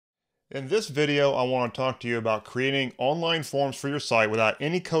In this video, I want to talk to you about creating online forms for your site without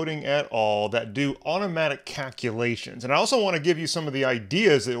any coding at all that do automatic calculations. And I also want to give you some of the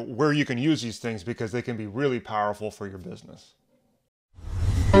ideas where you can use these things because they can be really powerful for your business.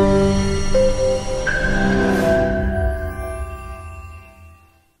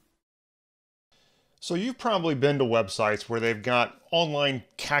 So you've probably been to websites where they've got online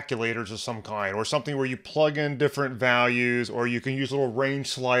calculators of some kind, or something where you plug in different values, or you can use little range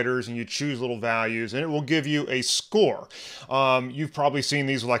sliders and you choose little values and it will give you a score. You've probably seen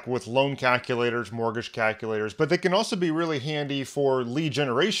these like with loan calculators, mortgage calculators, but they can also be really handy for lead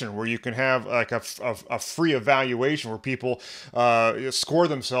generation, where you can have like a free evaluation where people score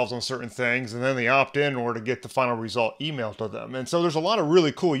themselves on certain things and then they opt in order to get the final result emailed to them. And so there's a lot of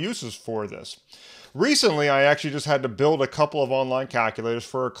really cool uses for this. Recently, I actually just had to build a couple of online calculators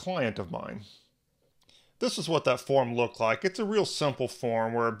for a client of mine. This is what that form looked like. It's a real simple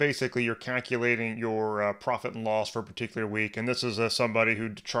form where basically you're calculating your profit and loss for a particular week. And this is somebody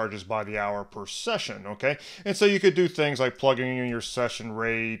who charges by the hour per session, okay? And so you could do things like plugging in your session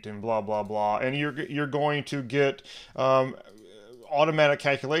rate and blah, blah, blah. And you're going to get automatic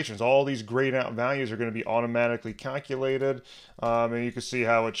calculations. All these grayed out values are going to be automatically calculated. And you can see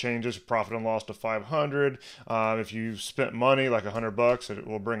how it changes profit and loss to 500. If you spent money like $100, it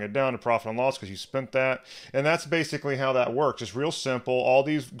will bring it down to profit and loss because you spent that. And that's basically how that works. It's real simple. All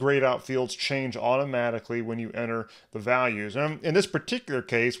these grayed out fields change automatically when you enter the values. And in this particular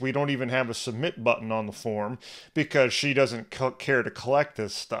case, we don't even have a submit button on the form because she doesn't care to collect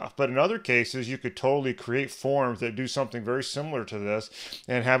this stuff. But in other cases, you could totally create forms that do something very similar to this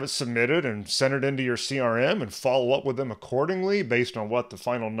and have it submitted and send it into your CRM and follow up with them accordingly based on what the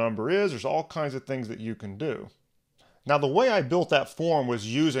final number is. There's all kinds of things that you can do. Now, the way I built that form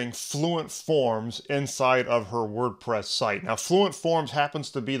was using Fluent Forms inside of her WordPress site. Now, Fluent Forms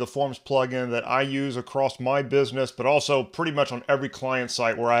happens to be the Forms plugin that I use across my business, but also pretty much on every client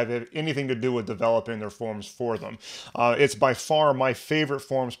site where I have anything to do with developing their forms for them. It's by far my favorite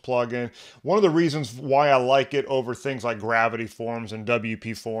Forms plugin. One of the reasons why I like it over things like Gravity Forms and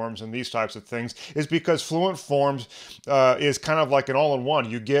WP Forms and these types of things is because Fluent Forms is kind of like an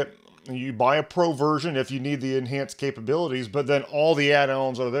all-in-one. You buy a pro version if you need the enhanced capabilities, but then all the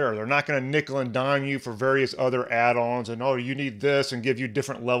add-ons are there. They're not going to nickel and dime you for various other add-ons and, oh, you need this, and give you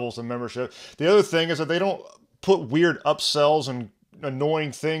different levels of membership. The other thing is that they don't put weird upsells and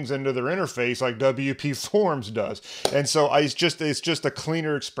annoying things into their interface like WP Forms does. And so it's just a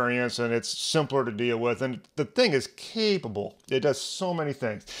cleaner experience and it's simpler to deal with. And the thing is capable. It does so many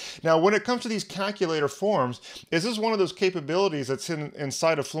things. Now, when it comes to these calculator forms, this is one of those capabilities that's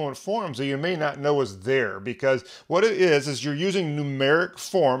inside of Fluent Forms that you may not know is there, because what it is you're using numeric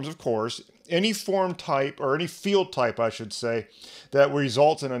forms, of course. Any form type, or any field type, I should say, that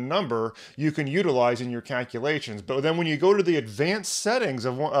results in a number, you can utilize in your calculations. But then when you go to the advanced settings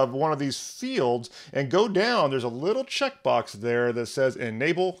of one of these fields and go down, there's a little checkbox there that says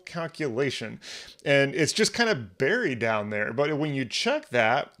Enable Calculation. And it's just kind of buried down there. But when you check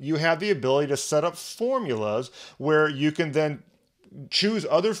that, you have the ability to set up formulas where you can then choose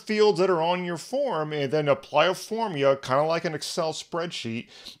other fields that are on your form and then apply a formula, kind of like an Excel spreadsheet,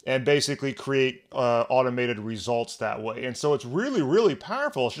 and basically create automated results that way. And so it's really, really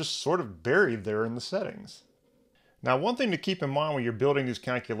powerful. It's just sort of buried there in the settings. Now, one thing to keep in mind when you're building these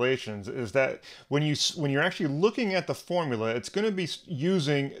calculations is that when you're actually looking at the formula, it's going to be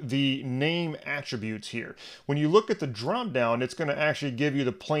using the name attributes here. When you look at the drop down, it's going to actually give you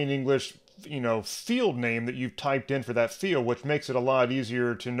the plain English field name that you've typed in for that field, which makes it a lot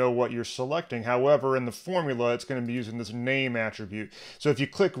easier to know what you're selecting. However, in the formula, it's going to be using this name attribute. So if you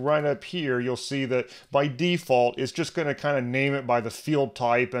click right up here, you'll see that by default, it's just going to kind of name it by the field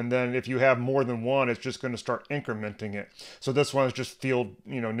type. And then if you have more than one, it's just going to start incrementing it. So this one is just field,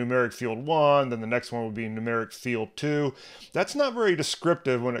 numeric field 1. Then the next one will be numeric field 2. That's not very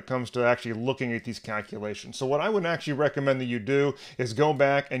descriptive when it comes to actually looking at these calculations. So what I would actually recommend that you do is go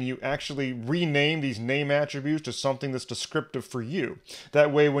back and you actually rename these name attributes to something that's descriptive for you.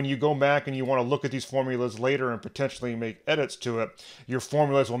 That way, when you go back and you want to look at these formulas later and potentially make edits to it, your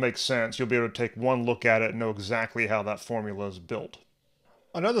formulas will make sense. You'll be able to take one look at it and know exactly how that formula is built.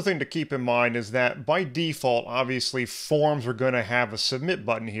 Another thing to keep in mind is that by default, obviously, forms are going to have a submit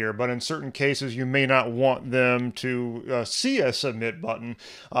button here, but in certain cases, you may not want them to see a submit button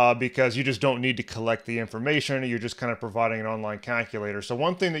because you just don't need to collect the information. You're just kind of providing an online calculator. So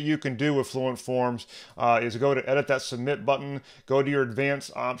one thing that you can do with Fluent Forms is go to edit that submit button, go to your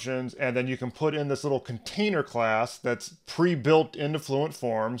advanced options, and then you can put in this little container class that's pre-built into Fluent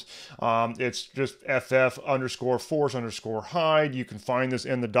Forms. It's just ff_force_hide. You can find this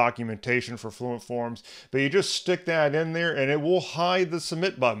is in the documentation for Fluent Forms, but you just stick that in there and it will hide the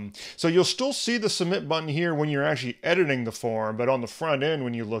submit button. So you'll still see the submit button here when you're actually editing the form, but on the front end,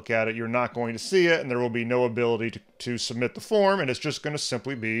 when you look at it, you're not going to see it, and there will be no ability to submit the form, and it's just going to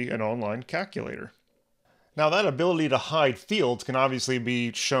simply be an online calculator. Now, that ability to hide fields can obviously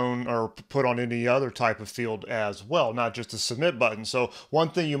be shown or put on any other type of field as well, not just the submit button. So one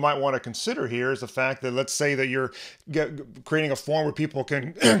thing you might want to consider here is the fact that, let's say that you're creating a form where people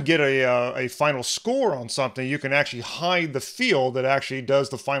can get a final score on something. You can actually hide the field that actually does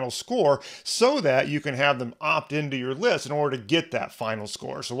the final score so that you can have them opt into your list in order to get that final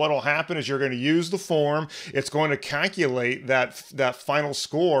score. So what will happen is you're going to use the form. It's going to calculate that final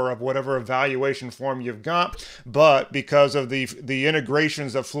score of whatever evaluation form you've got. But because of the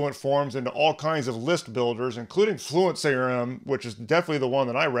integrations of Fluent Forms into all kinds of list builders, including Fluent CRM, which is definitely the one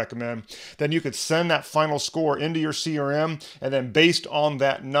that I recommend, then you could send that final score into your CRM, and then based on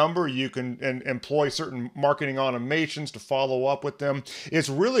that number, you can employ certain marketing automations to follow up with them. It's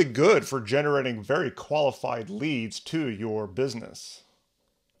really good for generating very qualified leads to your business.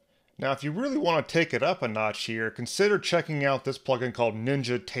 Now, if you really want to take it up a notch here, consider checking out this plugin called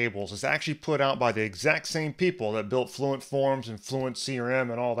Ninja Tables. It's actually put out by the exact same people that built Fluent Forms and Fluent CRM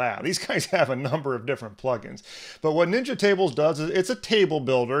and all that. These guys have a number of different plugins. But what Ninja Tables does is it's a table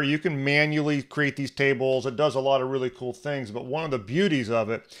builder. You can manually create these tables. It does a lot of really cool things. But one of the beauties of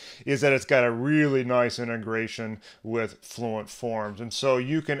it is that it's got a really nice integration with Fluent Forms. And so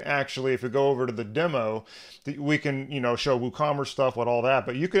you can actually, if you go over to the demo, we can, show WooCommerce stuff, what all that,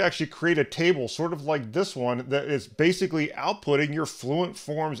 but you could actually create a table sort of like this one that is basically outputting your Fluent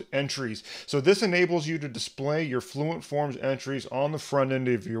Forms entries. So this enables you to display your Fluent Forms entries on the front end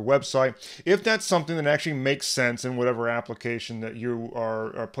of your website if that's something that actually makes sense in whatever application that you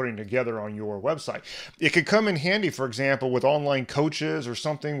are putting together on your website. It could come in handy, for example, with online coaches or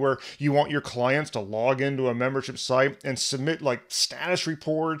something where you want your clients to log into a membership site and submit like status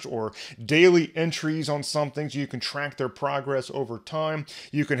reports or daily entries on something so you can track their progress over time.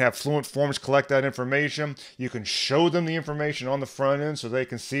 You can have Fluent Forms collect that information. You can show them the information on the front end so they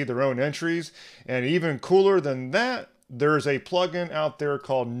can see their own entries. And even cooler than that, there's a plugin out there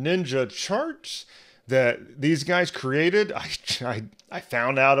called Ninja Charts that these guys created. I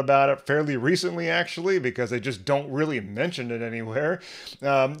found out about it fairly recently, actually, because they just don't really mention it anywhere.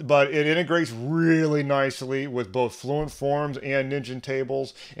 But it integrates really nicely with both Fluent Forms and Ninja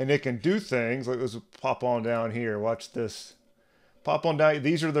Tables, and it can do things like, let's pop on down here. Watch this. Pop on down.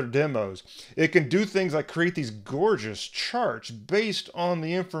 These are their demos. It can do things like create these gorgeous charts based on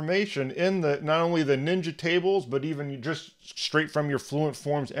the information in the not only the Ninja Tables, but even just straight from your Fluent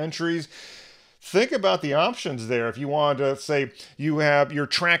Forms entries. Think about the options there. If you want to say you're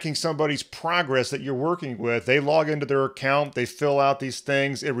tracking somebody's progress that you're working with, they log into their account, they fill out these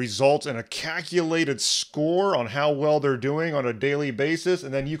things, it results in a calculated score on how well they're doing on a daily basis,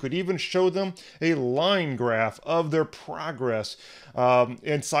 and then you could even show them a line graph of their progress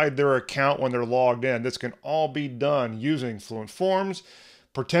inside their account when they're logged in. This can all be done using Fluent Forms,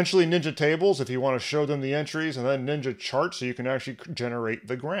 potentially Ninja Tables if you want to show them the entries, and then Ninja Charts so you can actually generate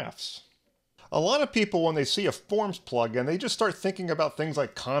the graphs. A lot of people, when they see a Forms plugin, they just start thinking about things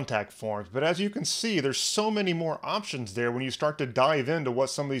like contact forms. But as you can see, there's so many more options there when you start to dive into what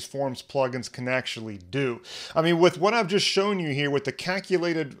some of these Forms plugins can actually do. I mean, with what I've just shown you here, with the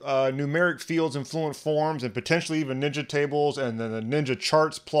calculated numeric fields in Fluent Forms and potentially even Ninja Tables and then the Ninja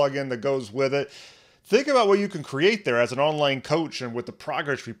Charts plugin that goes with it, think about what you can create there as an online coach and with the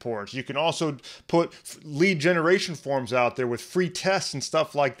progress reports. You can also put lead generation forms out there with free tests and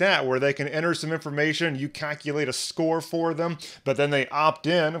stuff like that where they can enter some information, you calculate a score for them, but then they opt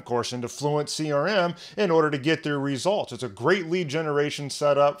in, of course, into Fluent CRM in order to get their results. It's a great lead generation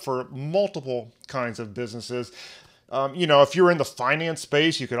setup for multiple kinds of businesses. If you're in the finance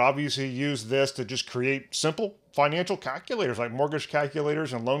space, you could obviously use this to just create simple financial calculators like mortgage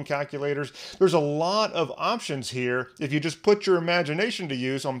calculators and loan calculators. There's a lot of options here if you just put your imagination to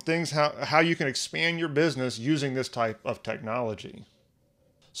use on things, how you can expand your business using this type of technology.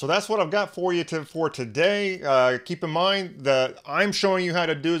 So that's what I've got for you for today. Keep in mind that I'm showing you how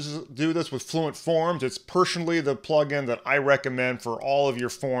to do this with Fluent Forms. It's personally the plugin that I recommend for all of your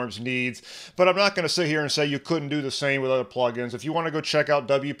Forms needs, but I'm not going to sit here and say you couldn't do the same with other plugins. If you want to go check out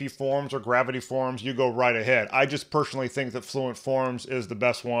WP Forms or Gravity Forms, you go right ahead. I just personally think that Fluent Forms is the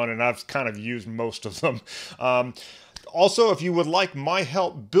best one, and I've kind of used most of them. Also, if you would like my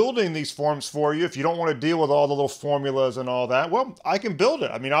help building these forms for you, if you don't want to deal with all the little formulas and all that, well, I can build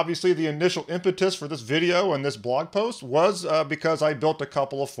it. I mean, obviously the initial impetus for this video and this blog post was because I built a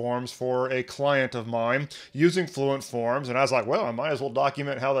couple of forms for a client of mine using Fluent Forms. And I was like, well, I might as well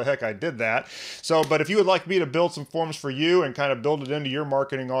document how the heck I did that. So, but if you would like me to build some forms for you and kind of build it into your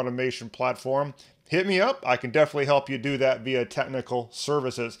marketing automation platform, hit me up. I can definitely help you do that via technical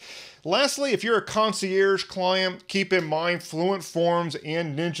services. Lastly, if you're a concierge client, keep in mind Fluent Forms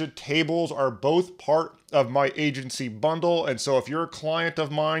and Ninja Tables are both part of my agency bundle. And so if you're a client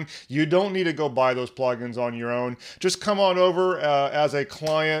of mine, you don't need to go buy those plugins on your own. Just come on over as a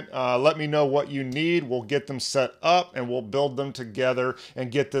client. Let me know what you need. We'll get them set up and we'll build them together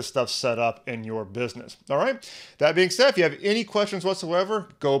and get this stuff set up in your business. All right. That being said, if you have any questions whatsoever,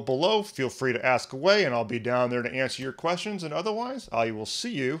 go below. Feel free to ask away and I'll be down there to answer your questions. And otherwise, I will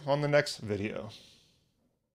see you on the next video.